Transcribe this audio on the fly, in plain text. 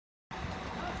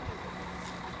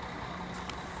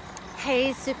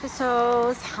Hey Super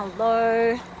Souls,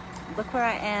 hello. Look where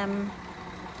I am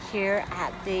here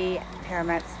at the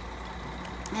pyramids.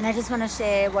 And I just want to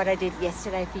share what I did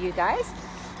yesterday for you guys.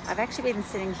 I've actually been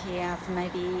sitting here for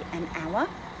maybe an hour,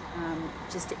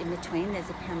 just in between. There's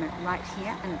a pyramid right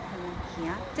here and a pyramid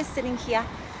here. Just sitting here,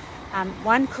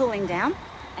 one, cooling down,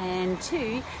 and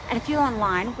two, and if you're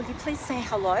online, would you please say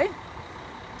hello?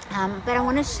 But I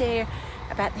want to share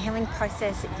about the healing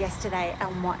process yesterday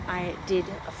and what I did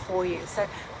for you. So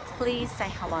please say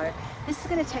hello. This is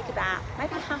going to take about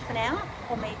maybe half an hour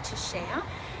for me to share.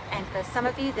 And for some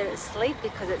of you that are asleep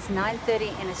because it's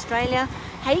 9:30 in Australia,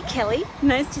 hey Kelly,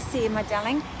 nice to see you, my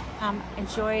darling.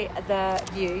 Enjoy the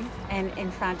view, and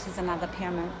in front is another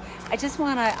pyramid.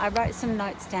 I wrote some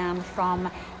notes down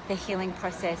from the healing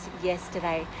process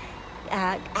yesterday.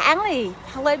 Ali,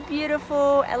 hello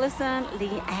beautiful, Ellison,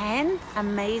 Leanne,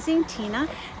 amazing, Tina.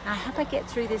 I hope I get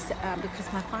through this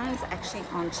because my phone's actually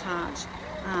on charge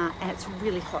and it's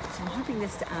really hot, so I'm hoping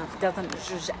this doesn't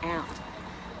zhuzh out.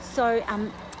 So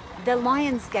the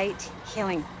Lion's Gate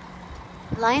healing.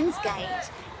 Lion's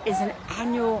Gate is an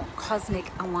annual cosmic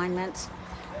alignment.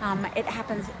 It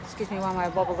happens, excuse me while I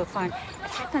wobble the phone,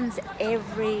 it happens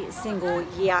every single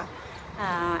year.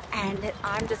 And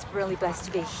I'm just really blessed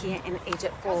to be here in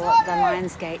Egypt for the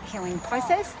Lion's Gate healing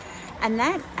process, and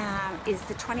that is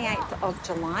the 28th of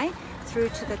July through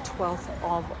to the 12th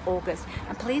of August.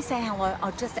 And please say hello.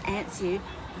 I'll just answer you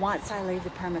once I leave the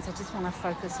pyramids. I just want to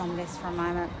focus on this for a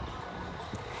moment.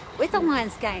 With the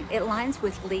Lion's Gate, it aligns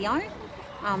with Leo,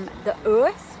 the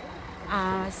Earth,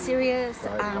 Sirius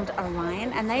and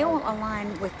Orion, and they all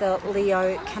align with the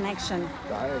Leo connection.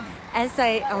 As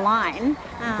they align,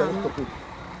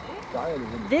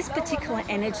 this particular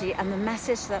energy and the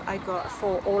message that I got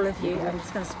for all of you, I'm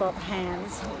just going to swap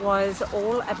hands, was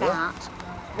all about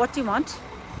what do you want?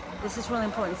 This is really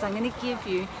important. So I'm going to give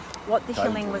you what the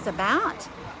healing was about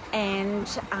and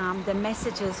the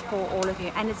messages for all of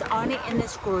you. And it's only in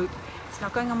this group. It's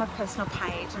not going on my personal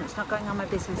page and it's not going on my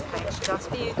business page, just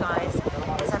for you guys.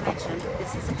 As I mentioned,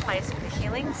 this is a place for the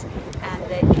healings and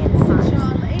the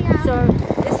insights. So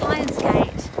this Lion's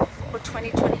Gate for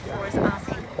 2024 is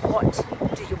asking, what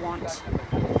do you want?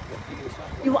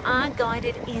 You are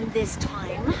guided in this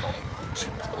time to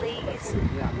please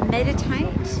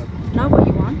meditate, know what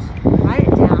you want, write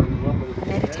it down,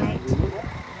 meditate,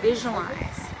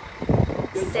 visualize,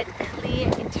 set clear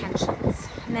intentions.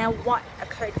 Now what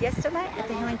occurred yesterday at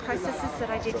the healing processes that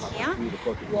I did here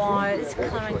was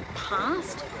clearing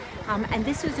past, and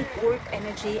this was a group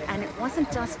energy, and it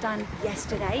wasn't just done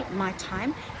yesterday, my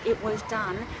time, it was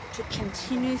done to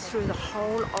continue through the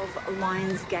whole of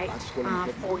Lion's Gate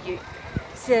for you.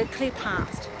 So clear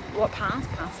past. What past?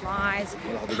 Past lives,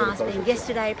 past being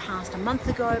yesterday, past a month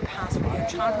ago, past from your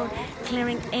childhood,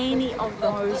 clearing any of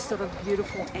those sort of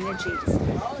beautiful energies.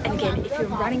 And again, if you're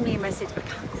writing me a message, I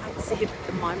can't quite see it at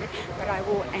the moment, but I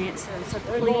will answer them. So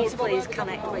please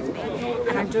connect with me.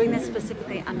 And I'm doing this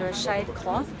specifically under a shade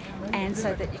cloth, and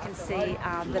so that you can see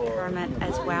the pyramid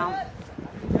as well.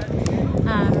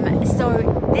 So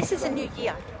this is a new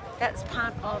year. That's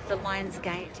part of the Lion's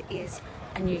Gate, is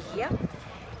a new year.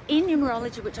 In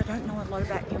numerology, which I don't know a lot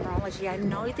about numerology, I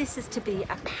know this is to be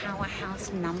a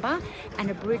powerhouse number and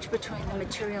a bridge between the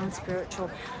material and spiritual.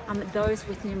 Those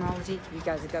with numerology, you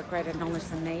guys have got greater knowledge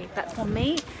than me. But for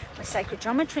me, my sacred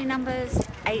geometry numbers,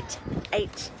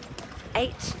 888.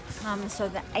 So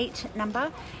the 8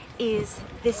 number is,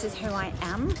 this is who I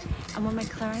am. And when we're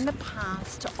clearing the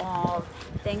past of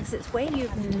things, it's where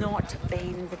you've not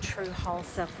been the true whole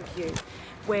self of you,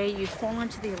 where you fall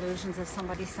into the illusions of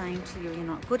somebody saying to you, you're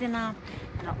not good enough,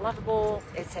 you're not lovable,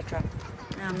 etc.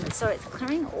 So it's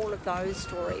clearing all of those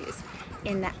stories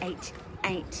in the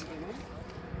 8-8.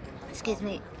 Excuse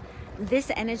me.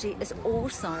 This energy is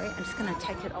also, I'm just going to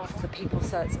take it off for people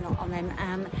so it's not on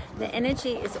them. The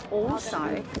energy is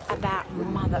also about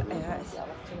Mother Earth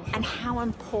and how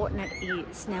important it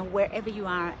is. Now, wherever you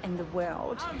are in the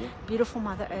world, beautiful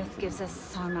Mother Earth gives us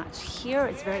so much. Here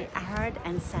it's very arid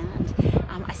and sand.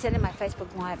 I said in my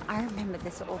Facebook Live, I remember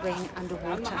this all being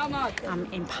underwater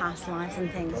in past lives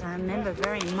and things. I remember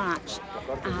very much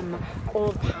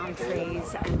all palm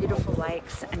trees and beautiful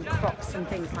lakes and crops and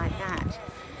things like that.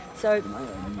 So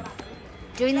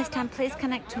during this time, please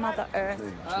connect to Mother Earth,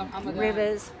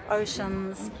 rivers,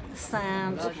 oceans,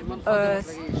 sand,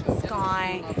 earth,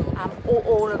 sky,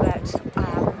 all of it,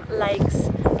 lakes,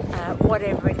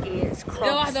 whatever it is,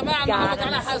 crops,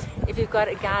 gardens. If you've got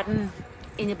a garden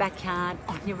in your backyard,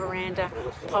 on your veranda,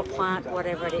 pot plant,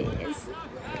 whatever it is.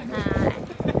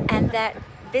 And that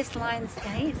this Lion's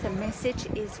Gate, the message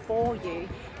is for you,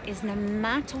 is no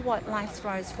matter what life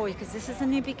throws for you, because this is a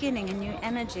new beginning, a new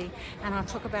energy, and I'll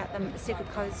talk about the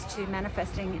secret codes to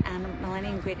manifesting and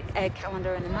Millennium Grid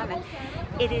calendar in a moment.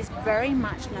 It is very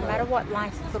much no matter what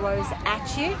life throws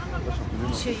at you,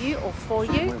 to you, or for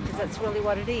you, because that's really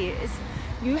what it is,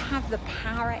 you have the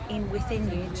power within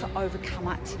you to overcome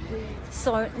it.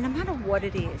 So no matter what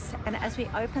it is, and as we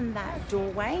open that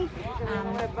doorway,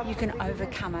 you can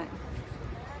overcome it.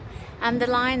 The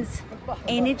lion's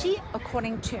energy,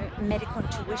 according to medical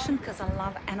intuition, because I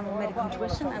love animal medical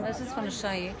intuition, and I just want to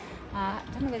show you, I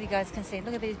don't know whether you guys can see,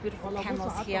 look at these beautiful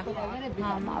camels here.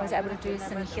 I was able to do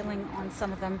some healing on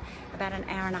some of them about an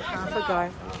hour and a half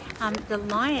ago. The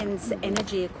lion's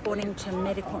energy, according to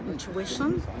medical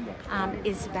intuition,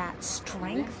 is about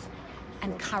strength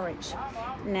and courage.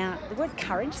 Now, the word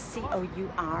courage,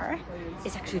 C-O-U-R,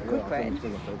 is actually a good word,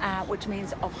 which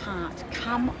means of heart.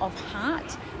 Come of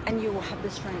heart, and you will have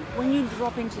the strength. When you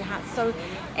drop into your heart, so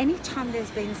anytime there's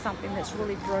been something that's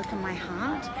really broken my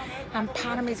heart,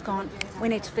 part of me's gone, we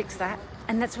need to fix that.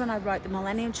 And that's when I wrote the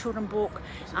Millennium Children book,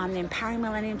 the Empowering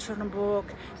Millennium Children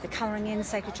book, the Colouring In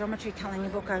Sacred Geometry colouring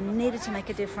book. I needed to make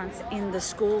a difference in the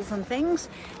schools and things,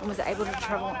 and was able to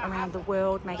travel around the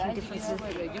world making differences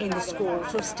in the schools.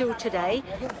 So still today,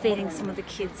 feeding some of the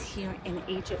kids here in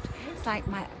Egypt. It's like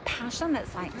my passion,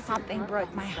 it's like something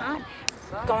broke my heart.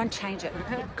 Go and change it.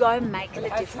 Go make the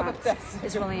difference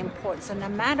is really important. So no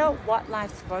matter what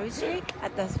life throws you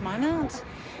at this moment,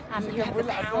 you have the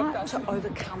power to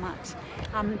overcome it.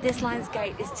 This Lion's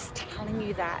Gate is just telling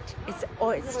you that.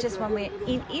 It's just when we're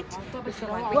in it, we feel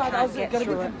like we can't get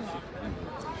through it.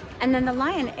 And then the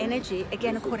lion energy,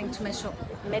 again, according to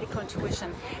medical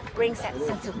intuition, brings that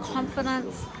sense of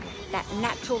confidence, that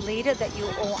natural leader that you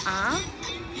all are.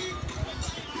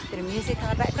 Bit of music in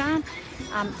the background.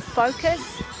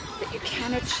 Focus that you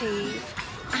can achieve.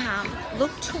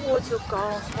 Look towards your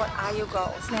goals. What are your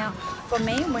goals? Now, for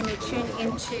me, when you tune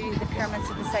into the pyramids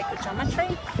of the sacred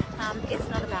geometry, it's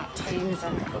not about teams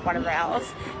and whatever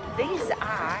else. These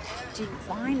are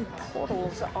divine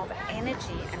portals of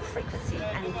energy and frequency,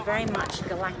 and very much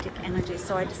galactic energy.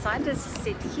 So I decided to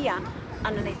sit here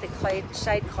underneath the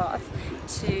shade cloth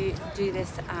to do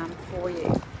this for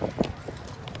you.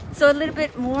 So a little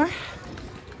bit more.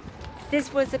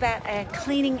 This was about a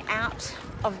cleaning out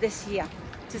of this year.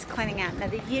 Just cleaning out. Now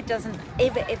the year doesn't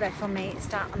ever for me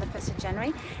start on the 1st of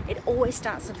January. It always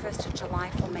starts on the 1st of July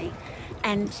for me.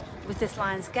 And with this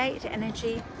Lion's Gate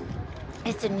energy,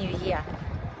 it's a new year.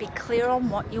 Be clear on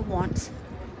what you want.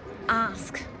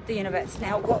 Ask the universe.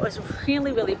 Now what was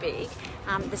really big,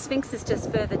 the Sphinx is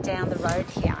just further down the road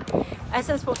here. As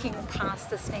I was walking past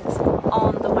the Sphinx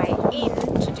on the way in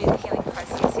to do the healing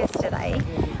process yesterday,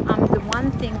 the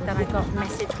one thing that I got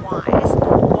message-wise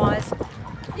was,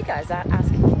 you guys are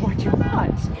asking for what you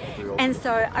want. And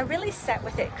so I really sat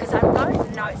with it, because I wrote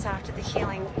notes after the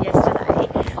healing yesterday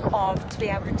to be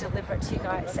able to deliver it to you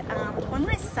guys. When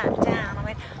I sat down, I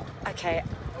went, okay,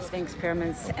 Sphinx,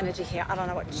 pyramids, energy here, I don't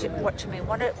know what you mean.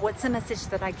 What's the message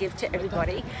that I give to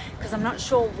everybody? Because I'm not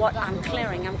sure what I'm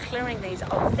clearing. I'm clearing these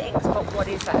old things, but what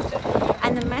is that?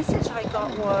 And the message I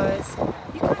got was,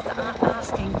 you guys aren't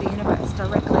asking the universe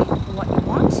directly for what you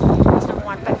want. That's number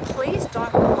one. But please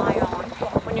don't rely on,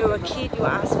 when you were a kid, you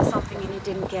asked for something and you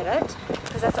didn't get it,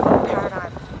 because that's an old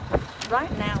paradigm.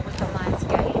 Right now with the Lion's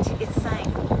Gate, it's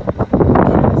saying,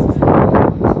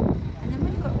 and then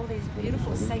when you've got all these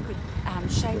beautiful sacred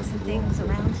shapes and things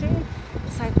around you,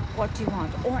 it's like, what do you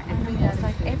want? Or animals,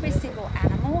 like every single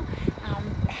animal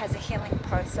has a healing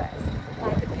process.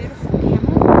 Like the beautiful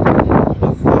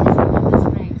camel, it says on the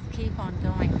strength, keep on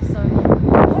going. So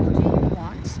what do you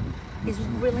want is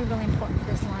really important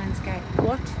for this Lion's Gate.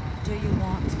 What do you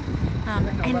want?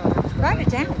 And write it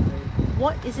down.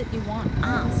 What is it you want?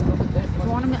 Ask. If you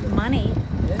want money,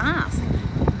 ask.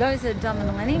 Those that have done the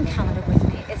Millennium Calendar with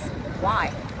me, it's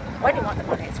why. Why do you want the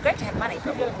money? It's great to have money,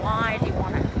 but why do you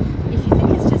want it? If you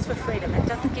think it's just for freedom, it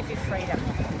doesn't give you freedom.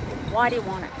 Why do you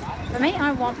want it? For me,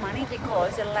 I want money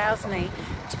because it allows me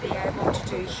to be able to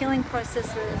do healing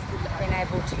processes, being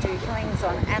able to do healings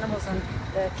on animals and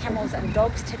the camels and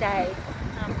dogs today.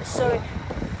 So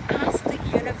ask the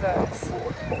universe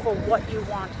for what you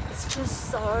want. It's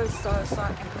just so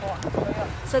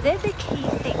important. So they're the key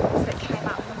things that came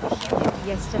up from the healing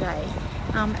yesterday.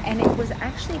 And it was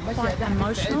actually quite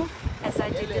emotional as I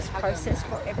did this process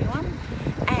for everyone.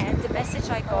 And the message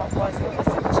I got was, it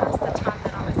wasn't just the time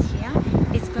that I was here,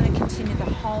 it's going to continue the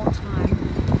whole time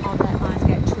of that Lion's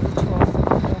Gate till the 12th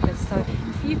of August. So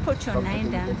if you put your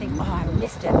name down and think, oh, I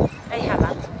missed it, no, you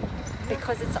haven't.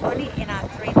 Because it's only in our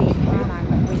 3D paradigm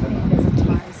that we think there's a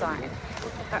time zone.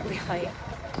 but really,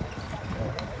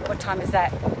 what time is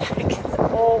that? It's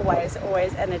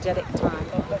always energetic time.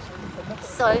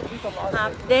 So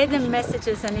they're the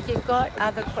messages, and if you've got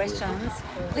other questions,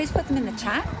 please put them in the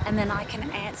chat and then I can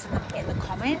answer them in the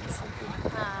comments.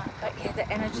 But yeah,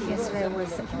 the energy yesterday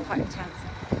was quite intense.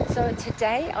 So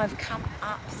today I've come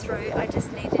up through, I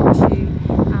just needed to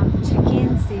check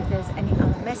in, see if there's any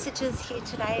other messages here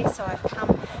today. So I've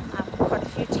come quite a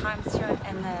few times through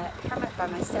in the pyramid by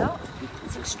myself.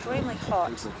 It's extremely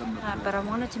hot, but I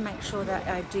wanted to make sure that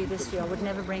I do this for you. I would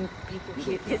never bring people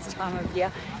here this time of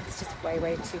year. It's just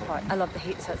way too hot. I love the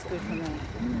heat, so it's good for me.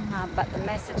 But the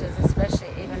messages, especially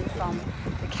even from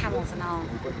the camels, and I'll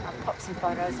pop some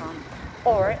photos on,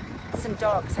 or some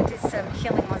dogs. I did some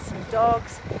healing on some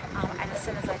dogs, and as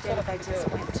soon as I did it, they just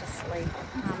went to sleep.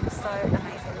 So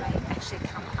amazing, they actually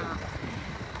come up.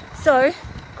 So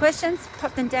questions,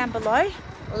 pop them down below,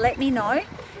 let me know.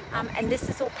 And this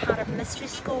is all part of Mystery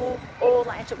School, all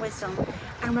Ancient Wisdom.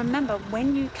 And remember,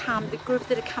 when you come, the group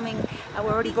that are coming,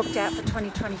 we're already booked out for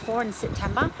 2024 in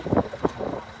September.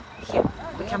 Here,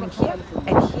 we're coming here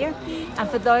and here. And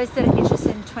for those that are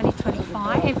interested in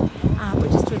 2025, we're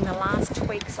just doing the last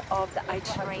tweaks of the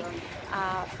itinerary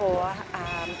for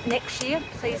next year.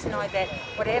 Please know that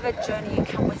whatever journey you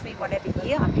come with me, whatever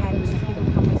year, I've had people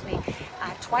come with me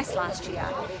twice last year,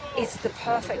 it's the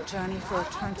perfect journey for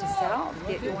return to self.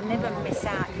 You will never miss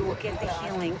out. You will get the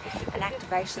healing and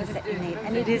activations that you need.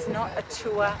 And it is not a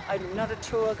tour, not a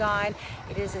tour guide.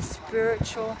 It is a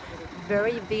spiritual,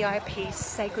 very VIP,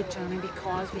 sacred journey,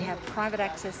 because we have private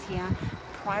access here,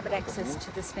 private access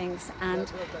to the Sphinx,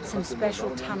 and some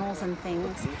special tunnels and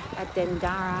things at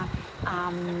Dendara,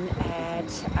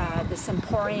 at the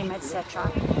Semporium, etc.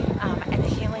 And the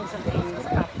healings and things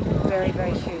are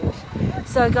very huge.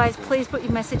 So guys, please put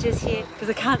your messages here, because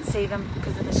I can't see them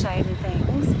because of the shade and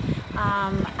things.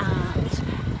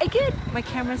 And again, my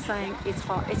camera's saying it's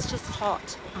hot. It's just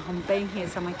hot being here,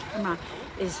 so my camera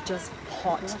is just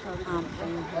hot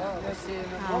being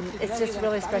here. It's just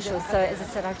really special. So as I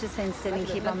said, I've just been sitting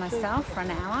here by myself for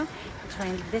an hour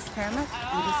between this pyramid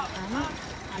and this pyramid.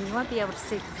 And you won't be able to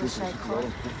see because of the shade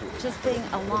cloth. Just being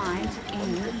aligned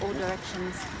in all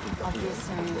directions of the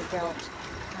Assyrian belt.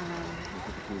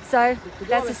 So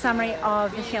that's a summary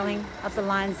of the healing of the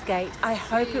Lion's Gate. I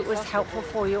hope it was helpful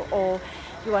for you all.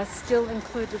 You are still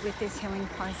included with this healing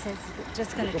process. It's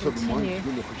just going to continue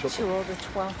till the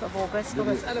 12th of August.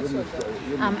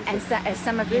 And so, as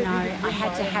some of you know, I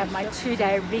had to have my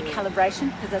 2-day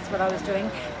recalibration, because that's what I was doing,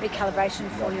 recalibration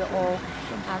for you all.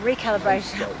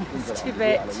 Recalibration was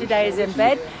 2 days in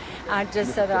bed,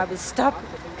 just so that I would stop,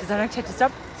 because I don't have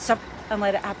to stop and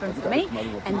let it happen for me,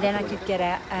 and then I could get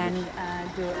out and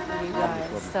do it for you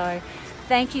guys. So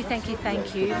thank you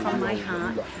from my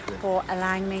heart for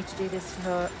allowing me to do this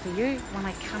for you. When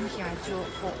I come here, I do it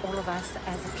for all of us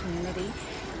as a community.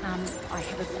 I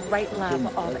have a great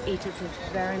love of Egypt. It's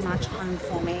very much home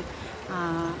for me,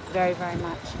 very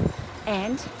much.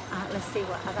 And let's see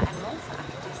what other animals I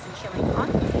can do some healing on.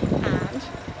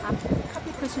 And a couple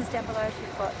of questions down below if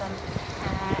you've got them.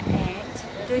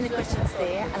 And doing the questions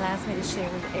there allows me to share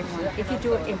with everyone. If you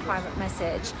do it in private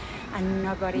message and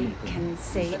nobody can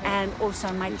see, and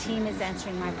also my team is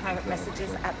answering my private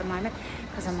messages at the moment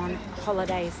because I'm on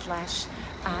holiday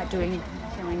 / doing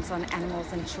healings on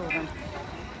animals and children.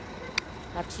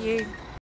 Love to you.